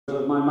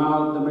of my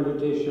mouth, the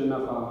meditation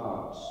of our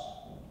hearts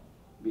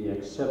be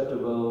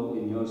acceptable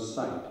in your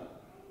sight,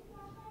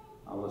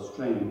 our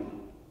strength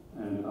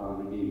and our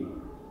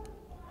Redeemer.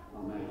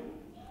 Amen.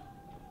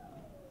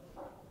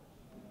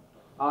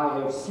 I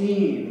have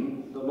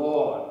seen the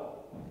Lord.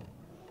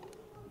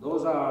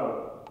 Those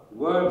are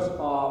words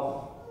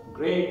of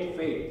great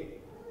faith,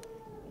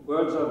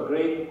 words of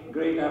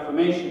great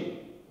affirmation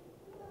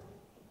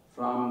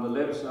from the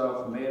lips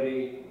of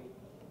Mary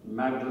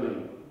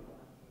Magdalene.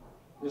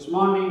 This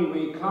morning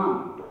we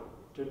come,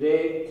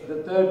 today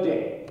the third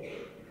day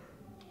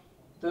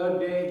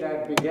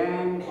that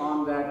began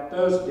on that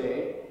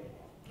Thursday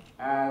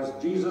as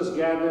Jesus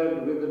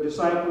gathered with the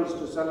disciples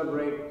to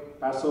celebrate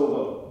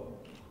Passover,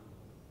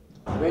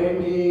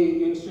 wherein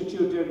he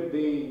instituted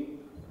the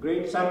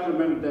great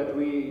sacrament that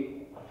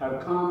we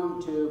have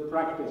come to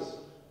practice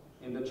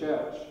in the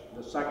church,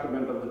 the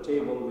sacrament of the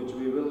table, which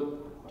we will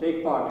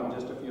take part in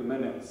just a few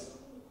minutes.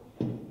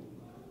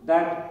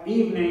 That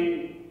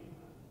evening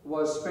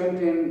was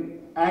spent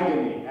in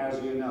agony,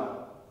 as you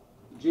know.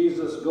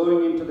 Jesus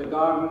going into the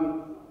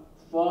garden,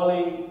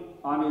 falling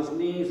on his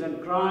knees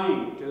and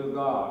crying to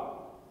God,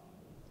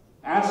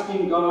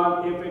 asking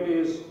God, if it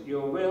is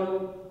your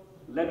will,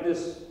 let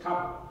this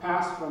cup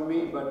pass from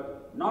me,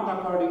 but not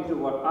according to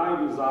what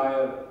I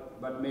desire,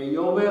 but may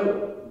your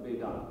will be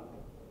done.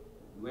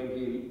 When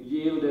he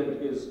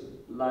yielded his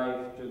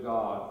life to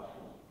God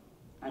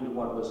and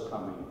what was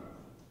coming.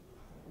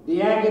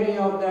 The agony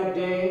of that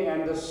day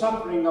and the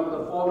suffering of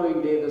the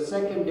following day, the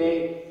second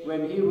day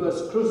when he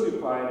was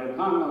crucified and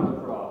hung on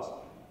the cross,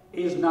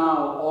 is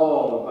now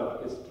all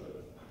but history.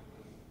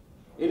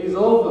 It is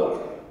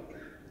over.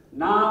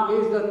 Now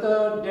is the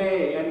third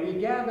day, and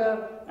we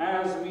gather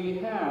as we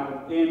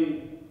have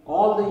in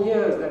all the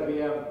years that we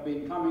have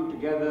been coming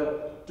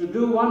together to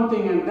do one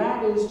thing, and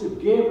that is to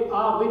give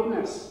our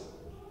witness,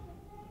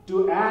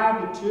 to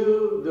add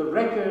to the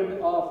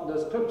record of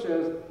the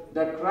scriptures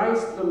that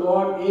Christ the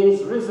Lord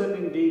is risen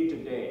indeed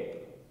today.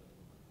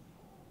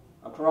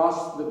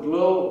 Across the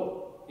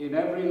globe, in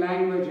every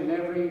language, in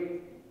every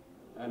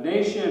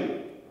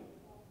nation,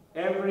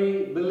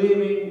 every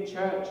believing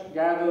church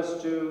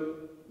gathers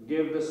to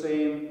give the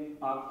same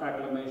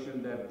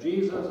acclamation that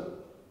Jesus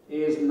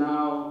is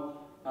now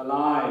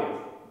alive.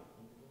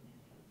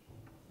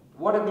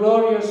 What a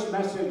glorious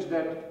message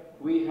that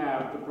we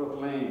have to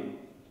proclaim.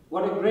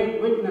 What a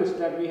great witness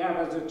that we have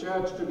as a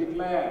church to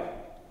declare.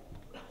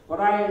 But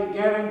I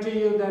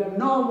guarantee you that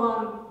no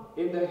one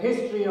in the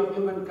history of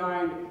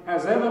humankind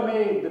has ever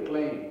made the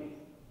claim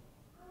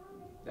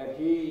that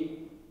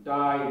he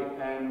died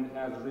and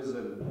has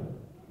risen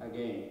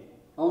again.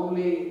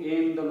 Only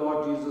in the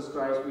Lord Jesus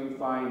Christ we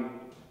find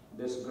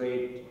this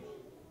great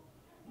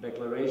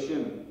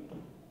declaration.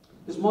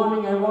 This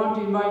morning I want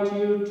to invite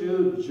you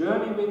to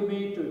journey with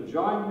me, to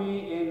join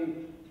me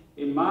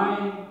in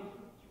my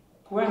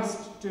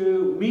quest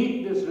to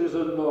meet this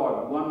risen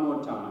Lord one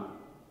more time.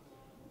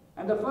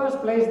 And the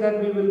first place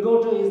that we will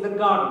go to is the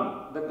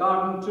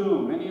garden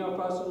tomb. Many of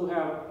us who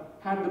have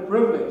had the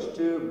privilege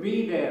to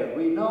be there,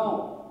 we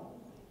know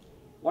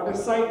what a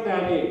sight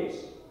that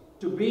is,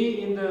 to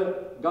be in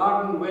the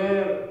garden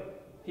where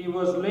he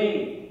was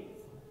laid.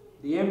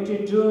 The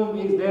empty tomb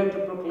is there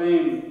to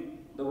proclaim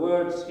the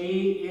words,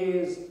 he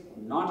is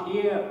not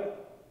here,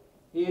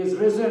 he is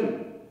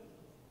risen.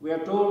 We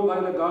are told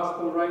by the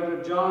gospel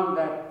writer John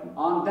that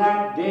on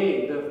that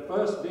day, the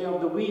first day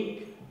of the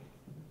week,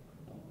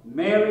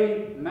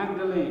 Mary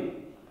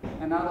Magdalene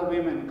and other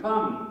women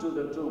come to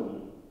the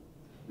tomb.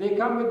 They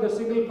come with the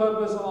single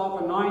purpose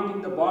of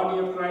anointing the body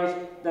of Christ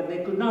that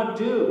they could not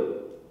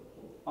do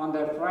on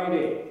that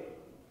Friday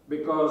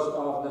because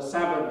of the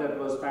Sabbath that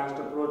was fast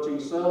approaching.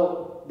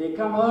 So they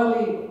come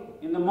early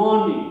in the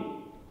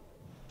morning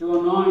to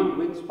anoint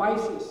with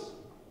spices.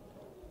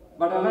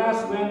 But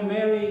alas, when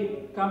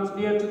Mary comes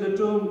near to the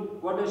tomb,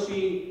 what does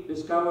she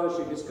discover?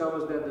 She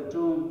discovers that the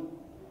tomb,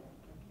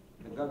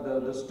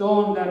 the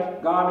stone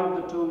that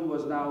guarded the tomb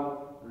was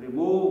now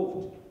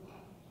removed.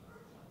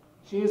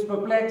 She is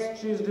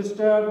perplexed, she is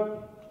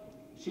disturbed.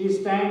 She is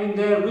standing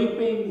there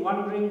weeping,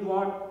 wondering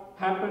what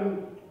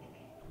happened.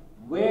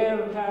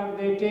 Where have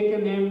they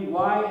taken him?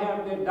 Why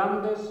have they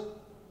done this?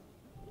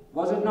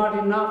 Was it not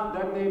enough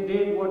that they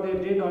did what they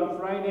did on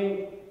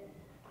Friday?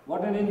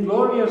 What an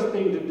inglorious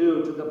thing to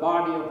do to the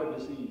body of a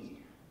deceased.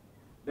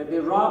 That they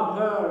robbed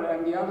her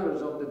and the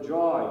others of the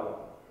joy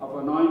of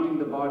anointing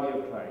the body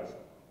of Christ.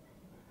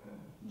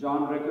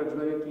 John records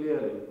very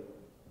clearly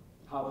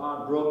how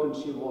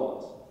heartbroken she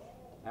was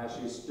as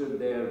she stood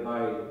there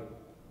by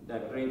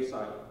that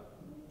gravesite.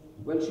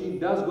 Well, she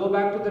does go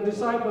back to the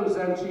disciples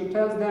and she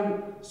tells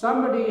them,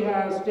 somebody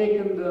has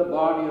taken the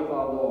body of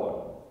our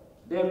Lord.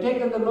 They have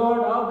taken the Lord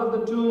out of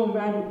the tomb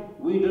and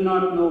we do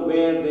not know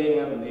where they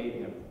have laid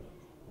him.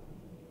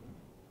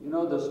 You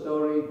know the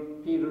story,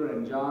 Peter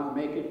and John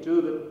make it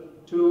to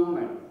the tomb,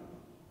 and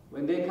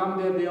when they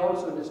come there, they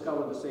also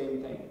discover the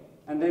same thing.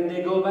 And then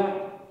they go back.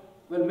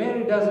 Well,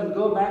 Mary doesn't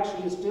go back,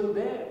 she is still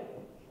there.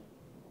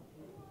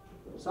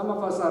 Some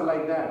of us are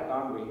like that,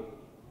 aren't we?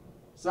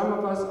 Some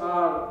of us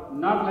are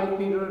not like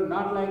Peter,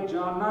 not like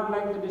John, not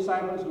like the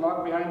disciples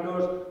locked behind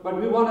doors, but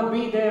we want to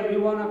be there. We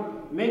want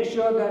to make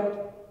sure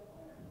that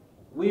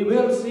we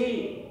will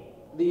see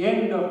the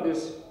end of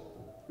this.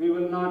 We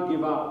will not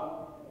give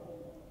up.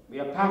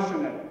 We are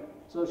passionate.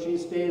 So she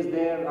stays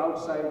there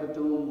outside the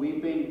tomb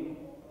weeping.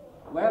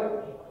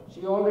 Well,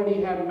 she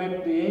already had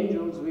met the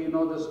angels. We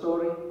know the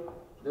story.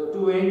 The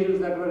two angels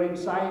that were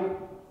inside,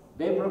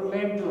 they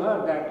proclaimed to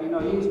her that,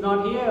 he's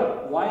not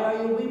here. Why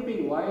are you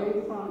weeping? Why are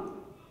you crying?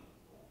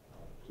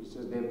 She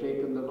says, they've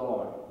taken the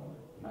Lord.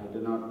 I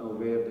do not know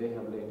where they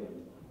have laid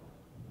him.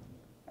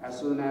 As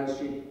soon as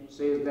she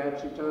says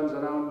that, she turns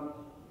around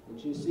and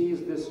she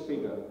sees this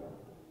figure.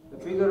 The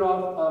figure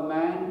of a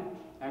man,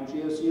 and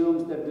she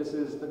assumes that this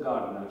is the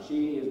gardener.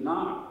 She is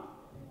not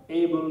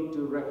able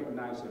to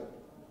recognize him.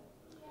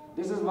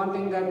 This is one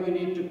thing that we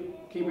need to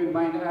keep in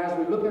mind as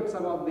we look at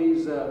some of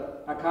these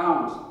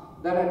accounts,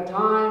 that at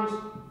times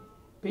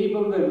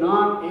people were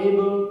not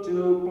able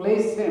to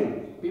place him.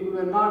 People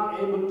were not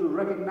able to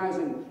recognize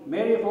him.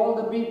 Mary, of all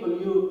the people,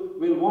 you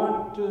will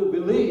want to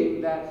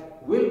believe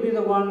that will be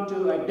the one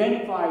to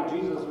identify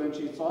Jesus when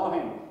she saw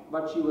him,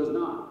 but she was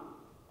not.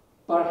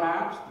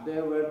 Perhaps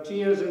there were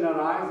tears in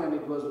her eyes and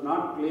it was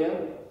not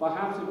clear.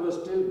 Perhaps it was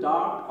still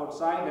dark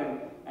outside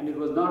and it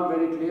was not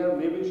very clear.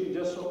 Maybe she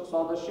just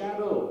saw the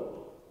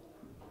shadow.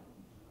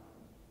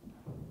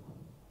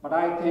 But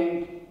I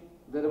think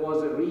there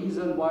was a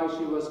reason why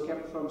she was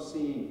kept from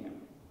seeing him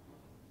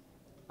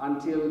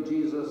until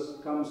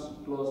Jesus comes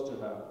close to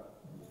her.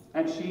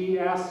 And she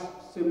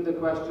asks him the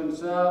question,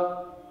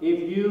 Sir,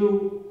 if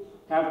you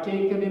have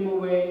taken him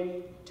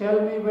away,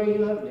 tell me where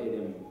you have laid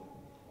him,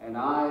 and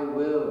I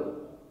will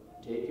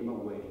take him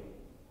away.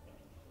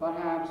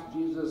 Perhaps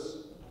Jesus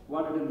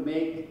wanted to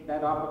make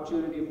that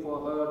opportunity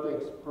for her to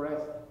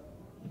express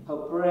her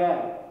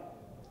prayer,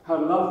 her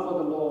love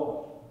for the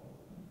Lord.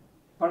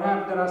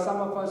 Perhaps there are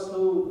some of us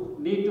who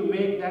need to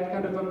make that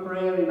kind of a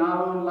prayer in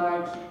our own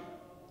lives.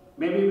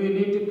 Maybe we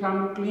need to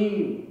come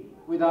clean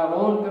with our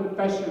own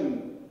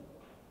confession,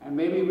 and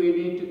maybe we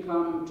need to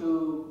come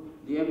to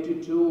the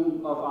empty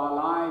tomb of our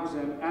lives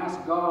and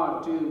ask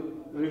God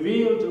to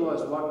reveal to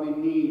us what we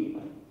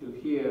need to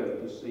hear,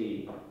 to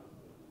see.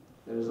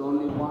 There is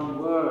only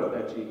one word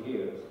that she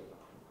hears,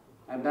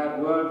 and that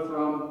word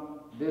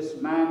from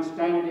this man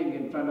standing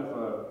in front of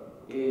her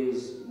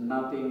is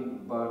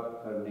nothing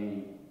but her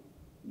name,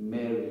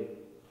 Mary.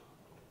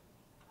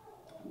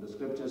 The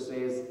scripture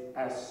says,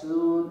 as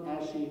soon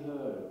as she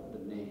heard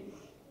the name,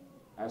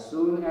 as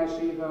soon as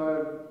she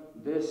heard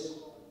this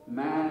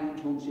man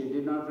whom she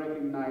did not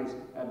recognize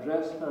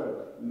address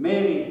her,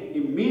 Mary,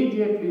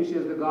 immediately,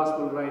 says the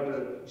gospel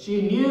writer,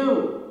 she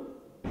knew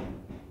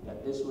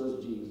that this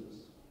was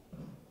Jesus.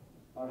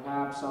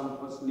 Perhaps some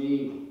of us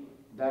need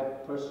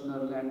that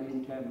personal and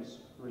intense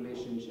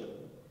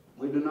relationship.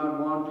 We do not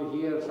want to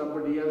hear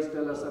somebody else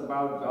tell us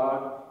about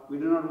God. We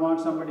do not want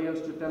somebody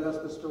else to tell us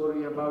the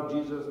story about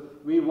Jesus.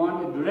 We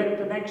want a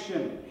direct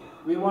connection.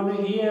 We want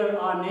to hear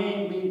our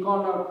name being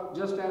called out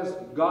just as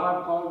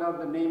God called out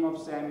the name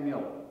of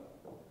Samuel.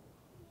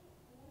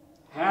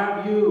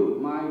 Have you,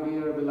 my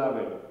dear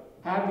beloved,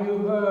 have you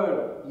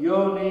heard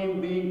your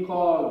name being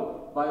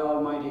called by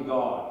Almighty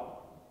God?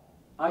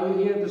 Are you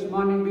here this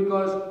morning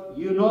because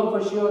you know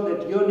for sure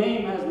that your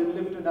name has been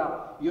lifted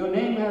up? Your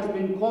name has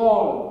been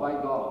called by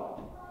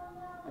God.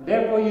 And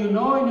therefore you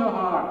know in your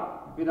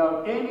heart,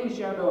 without any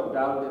shadow of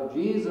doubt, that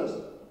Jesus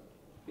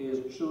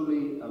is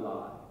truly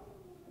alive.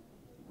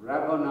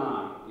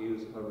 Rabboni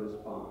is her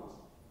response,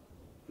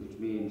 which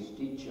means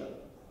teacher.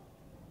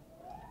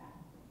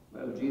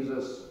 Well,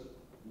 Jesus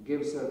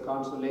gives her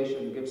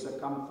consolation, gives her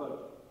comfort,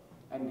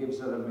 and gives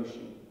her a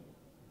mission.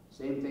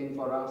 Same thing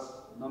for us.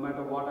 No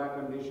matter what our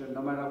condition,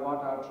 no matter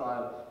what our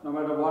trial, no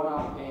matter what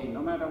our pain,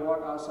 no matter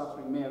what our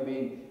suffering may have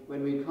been,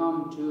 when we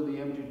come to the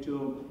empty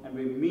tomb and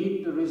we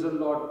meet the risen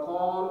Lord,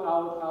 call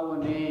out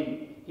our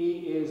name,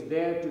 He is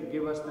there to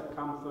give us the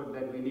comfort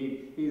that we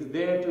need. He is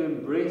there to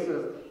embrace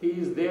us. He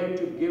is there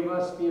to give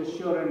us the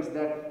assurance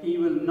that He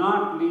will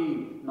not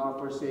leave nor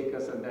forsake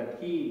us, and that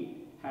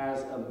He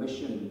has a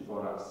mission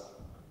for us.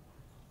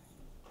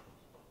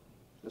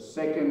 The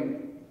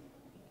second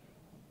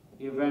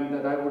event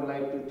that I would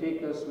like to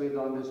take us with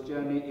on this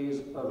journey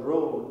is a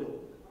road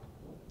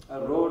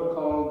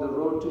called the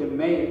road to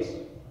Emmaus,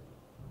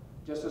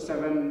 just a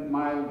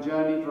 7-mile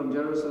journey from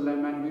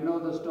Jerusalem. And we know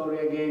the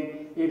story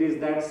again. It is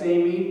that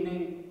same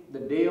evening, the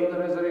day of the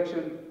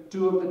resurrection,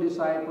 2 of the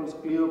disciples,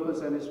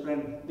 Cleopas and his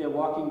friend, they're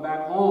walking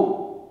back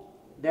home.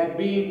 They had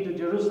been to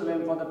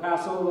Jerusalem for the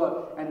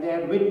Passover, and they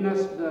had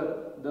witnessed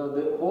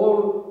the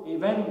whole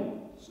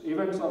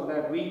events of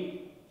that week.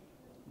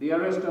 The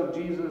arrest of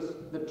Jesus,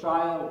 the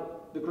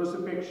trial, the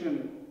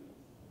crucifixion,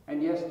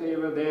 and yes, they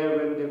were there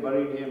when they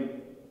buried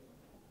him.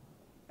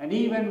 And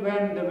even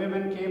when the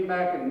women came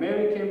back and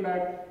Mary came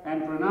back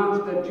and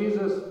pronounced that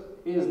Jesus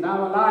is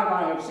now alive,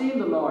 I have seen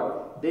the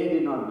Lord, they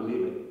did not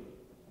believe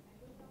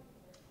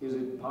it. Is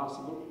it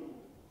possible?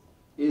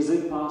 Is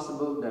it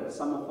possible that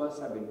some of us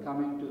have been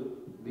coming to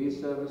these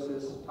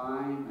services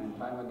time and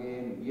time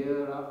again,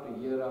 year after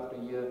year after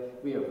year?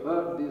 We have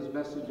heard these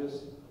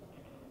messages,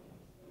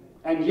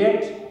 and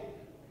yet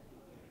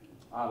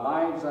our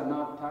lives are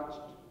not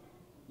touched.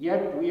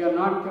 Yet we are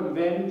not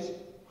convinced.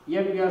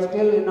 Yet we are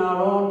still in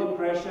our own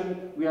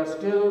depression. We are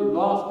still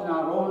lost in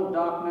our own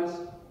darkness.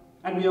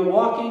 And we are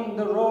walking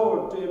the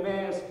road to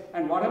Emmaus.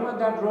 And whatever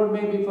that road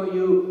may be for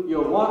you,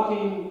 you're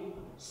walking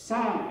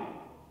sad.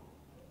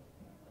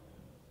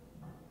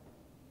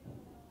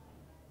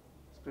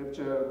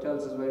 Scripture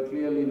tells us very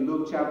clearly in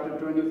Luke chapter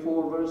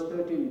 24, verse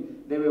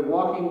 13. They were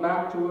walking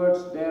back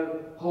towards their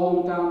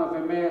hometown of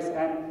Emmaus,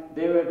 and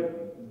they were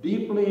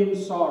deeply in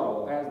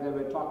sorrow as they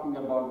were talking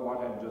about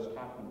what had just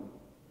happened.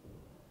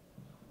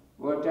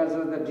 Word tells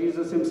us that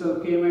Jesus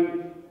himself came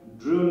and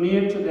drew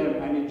near to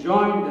them, and he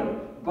joined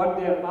them, but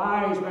their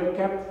eyes were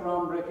kept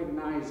from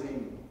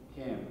recognizing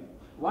him.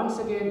 Once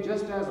again,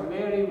 just as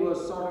Mary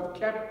was sort of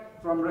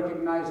kept from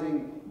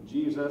recognizing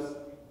Jesus,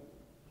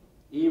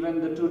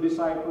 even the two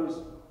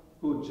disciples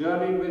who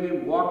journeyed with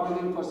him, walked with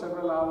him for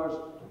several hours,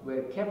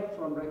 were kept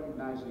from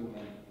recognizing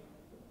him.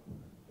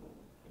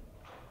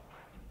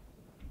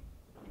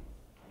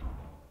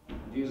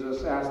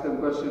 Jesus asked them a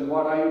question,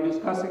 what are you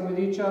discussing with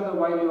each other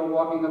while you are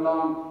walking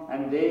along?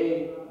 And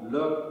they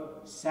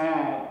looked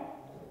sad.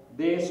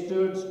 They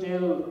stood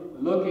still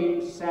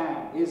looking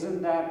sad.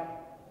 Isn't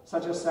that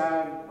such a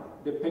sad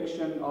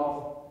depiction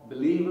of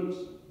believers,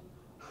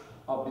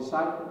 of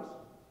disciples?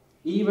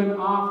 Even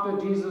after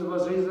Jesus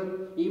was risen,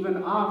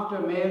 even after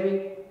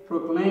Mary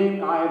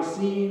proclaimed, I have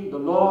seen the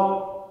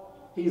Lord,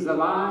 he's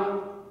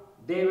alive,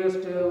 they were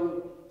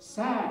still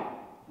sad.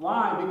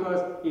 Why?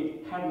 Because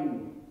it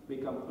hadn't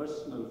become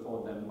personal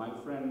for them. My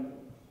friend,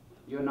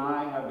 you and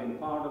I have been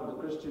part of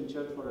the Christian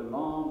church for a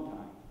long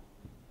time.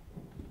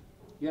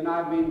 You and I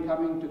have been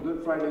coming to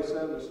Good Friday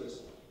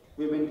services.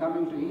 We've been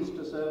coming to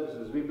Easter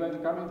services. We've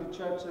been coming to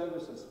church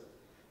services.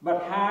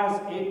 But has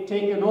it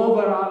taken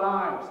over our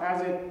lives?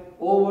 Has it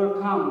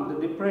overcome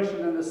the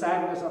depression and the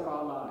sadness of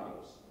our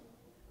lives?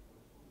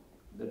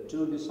 The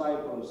two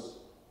disciples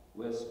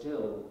were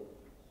still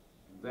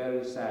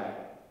very sad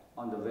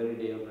on the very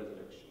day of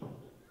resurrection.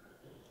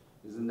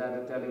 Isn't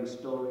that a telling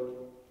story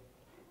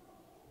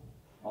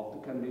of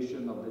the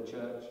condition of the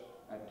church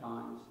at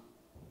times?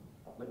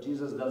 But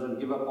Jesus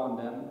doesn't give up on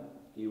them.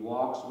 He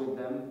walks with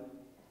them,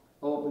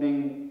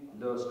 opening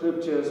the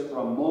scriptures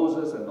from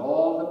Moses and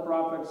all the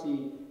prophets.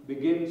 He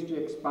begins to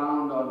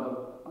expound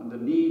on the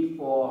need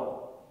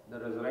for the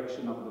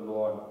resurrection of the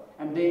Lord.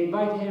 And they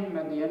invite him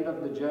at the end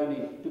of the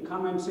journey to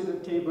come and sit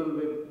at table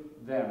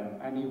with them.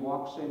 And he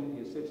walks in,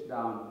 he sits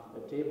down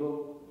at a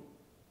table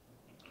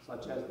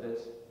such as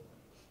this.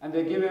 And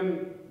they give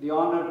him the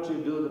honor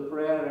to do the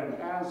prayer,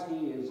 and as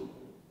he is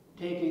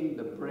taking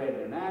the bread,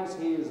 and as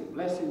he is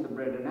blessing the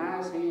bread, and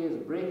as he is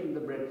breaking the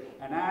bread,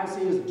 and as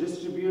he is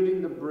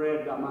distributing the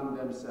bread among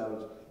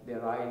themselves,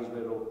 their eyes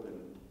were opened,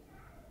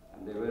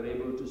 and they were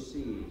able to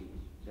see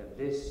that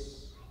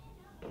this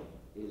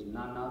is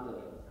none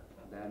other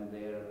than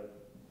their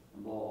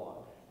Lord.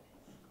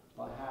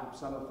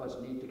 Perhaps some of us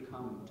need to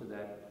come to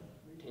that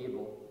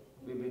table.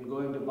 We've been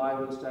going to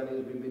Bible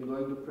studies, we've been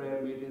going to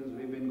prayer meetings,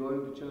 we've been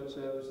going to church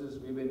services,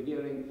 we've been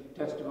hearing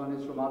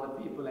testimonies from other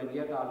people, and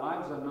yet our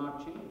lives are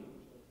not changed.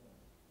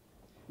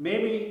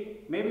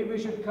 Maybe we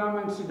should come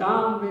and sit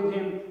down with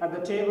him at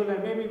the table,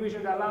 and maybe we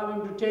should allow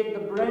him to take the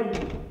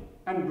bread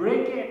and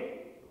break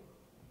it.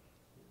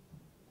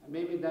 And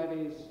maybe that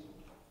is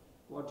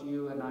what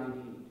you and I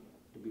need,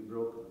 to be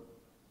broken.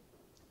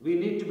 We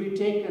need to be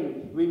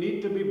taken, we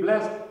need to be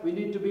blessed, we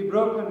need to be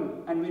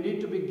broken, and we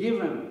need to be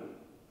given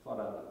for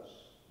others.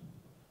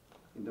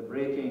 In the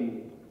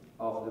breaking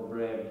of the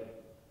bread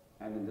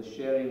and in the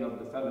sharing of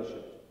the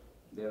fellowship,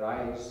 their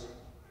eyes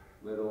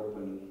were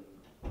opened.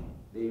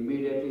 They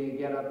immediately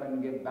get up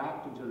and get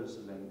back to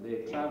Jerusalem.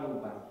 They travel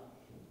back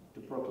to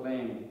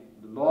proclaim,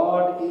 the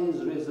Lord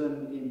is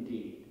risen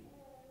indeed.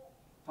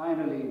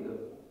 Finally,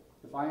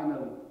 the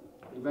final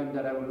event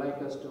that I would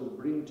like us to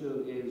bring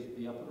to is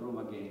the upper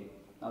room again.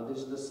 Now this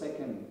is the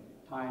second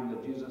time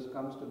that Jesus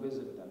comes to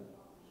visit them.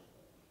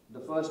 The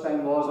first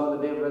time was on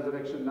the day of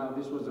resurrection. Now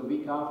this was a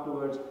week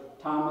afterwards.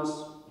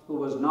 Thomas, who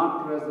was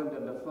not present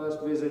at the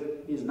first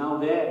visit, is now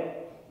there.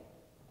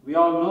 We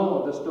all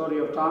know the story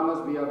of Thomas.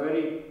 We are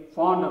very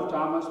fond of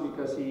Thomas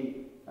because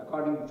he,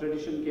 according to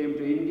tradition, came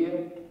to India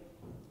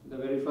in the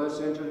very first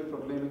century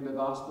proclaiming the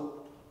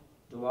gospel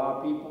to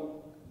our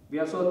people. We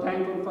are so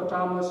thankful for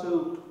Thomas,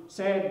 who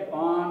said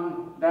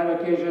on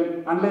that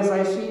occasion, unless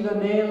I see the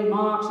nail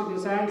marks in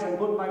his hands and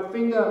put my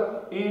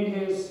finger in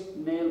his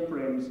nail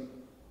prints,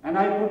 and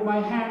I put my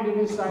hand in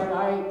his side,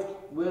 I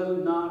will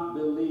not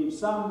believe.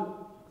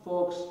 Some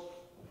folks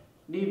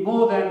need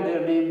more than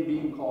their name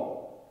being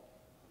called.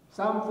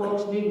 Some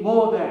folks need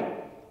more than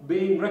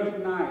being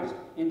recognized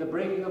in the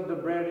breaking of the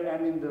bread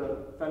and in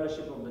the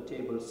fellowship of the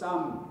table.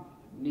 Some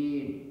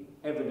need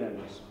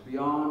evidence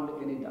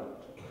beyond any doubt.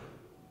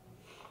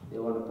 They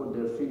want to put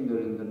their finger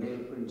in the nail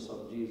prints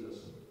of Jesus.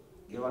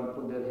 They want to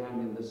put their hand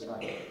in the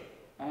side.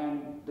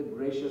 and the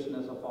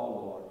graciousness of our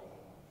Lord.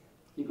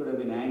 He could have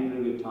been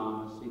angry with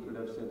Thomas. He could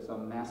have said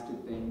some nasty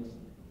things.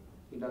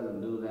 He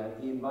doesn't do that.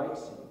 He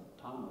invites him.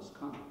 Thomas,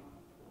 come.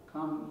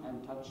 Come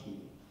and touch me.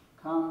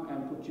 Come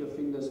and put your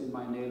fingers in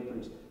my nail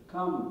prints.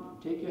 Come,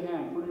 take your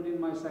hand, put it in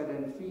my side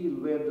and feel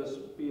where the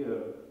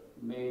spear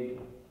made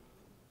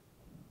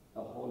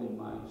a hole in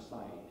my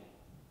side.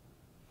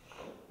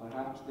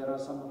 Perhaps there are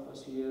some of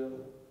us here,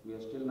 we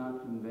are still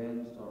not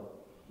convinced, or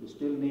we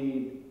still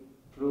need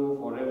proof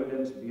or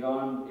evidence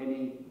beyond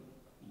any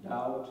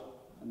doubt.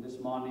 And this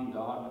morning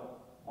God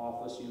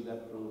offers you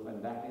that proof,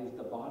 and that is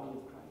the body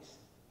of Christ.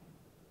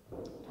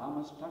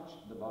 Thomas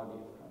touched the body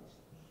of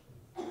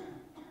Christ.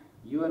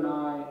 You and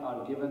I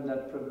are given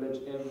that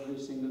privilege every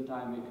single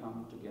time we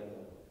come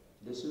together.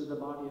 This is the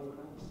body of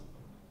Christ.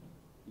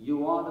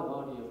 You are the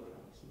body of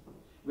Christ.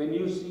 When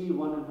you see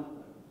one another,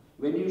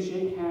 when you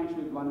shake hands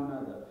with one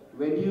another,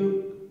 when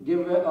you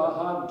give a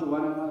hug to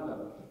one another,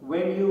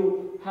 when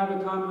you have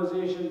a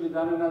conversation with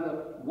one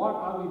another, what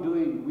are we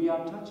doing? We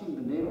are touching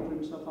the nail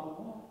prints of our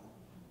Lord.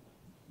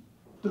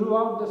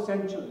 Throughout the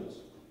centuries,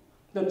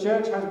 the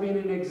church has been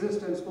in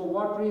existence for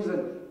what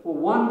reason? For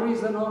one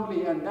reason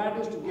only, and that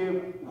is to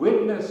give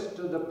witness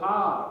to the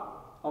power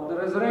of the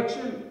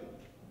resurrection.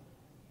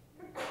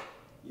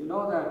 You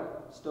know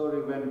that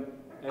story when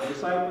a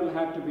disciple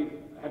had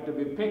to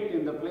be picked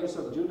in the place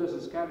of Judas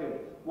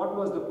Iscariot. What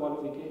was the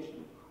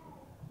qualification?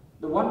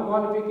 The one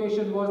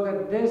qualification was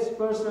that this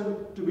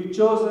person to be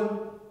chosen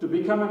to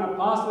become an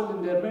apostle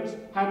in their midst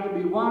had to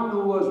be one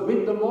who was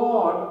with the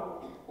Lord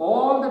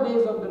all the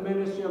days of the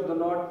ministry of the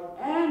Lord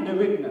and a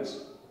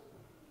witness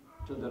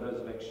to the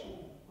resurrection.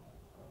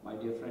 My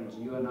dear friends,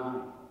 you and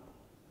I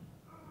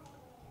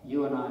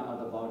are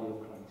the body of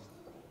Christ.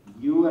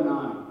 You and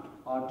I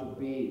are to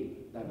be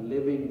that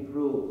living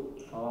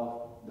proof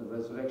of the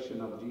resurrection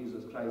of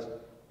Jesus Christ.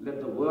 Let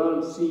the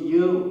world see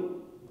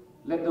you.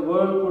 Let the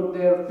world put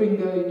their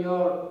finger in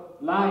your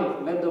life.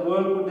 Let the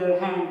world put their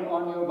hand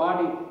on your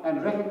body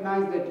and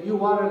recognize that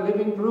you are a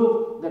living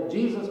proof that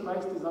Jesus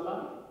Christ is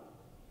alive.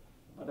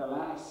 But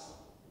alas,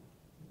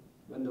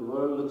 when the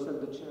world looks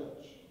at the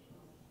church,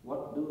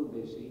 what do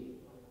they see?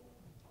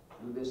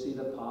 Do they see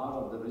the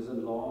power of the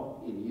risen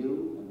Lord in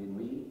you and in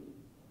me?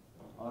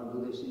 Or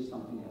do they see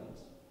something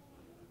else?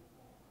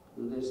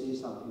 Do they see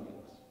something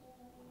else?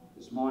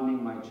 This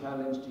morning, my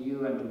challenge to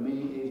you and to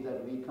me is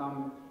that we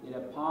come in a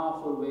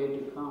powerful way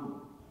to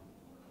come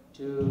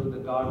to the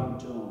garden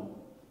tomb,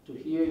 to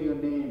hear your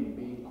name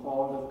being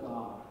called of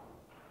God.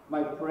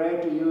 My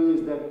prayer to you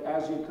is that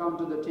as you come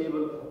to the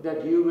table,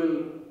 that you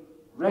will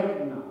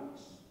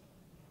recognize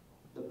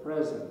the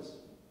presence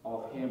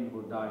of Him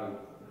who died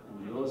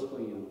and rose for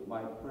you.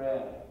 My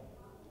prayer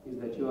is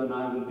that you and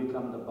I will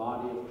become the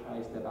body of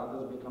Christ, that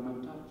others become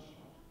in touch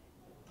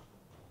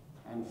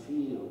and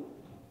feel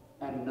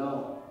and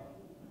know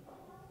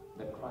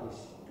that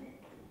Christ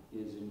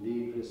is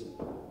indeed risen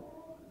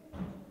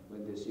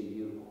when they see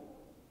you.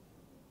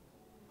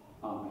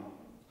 Amen.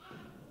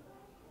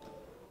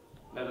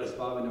 Let us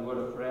bow in a word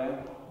of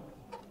prayer.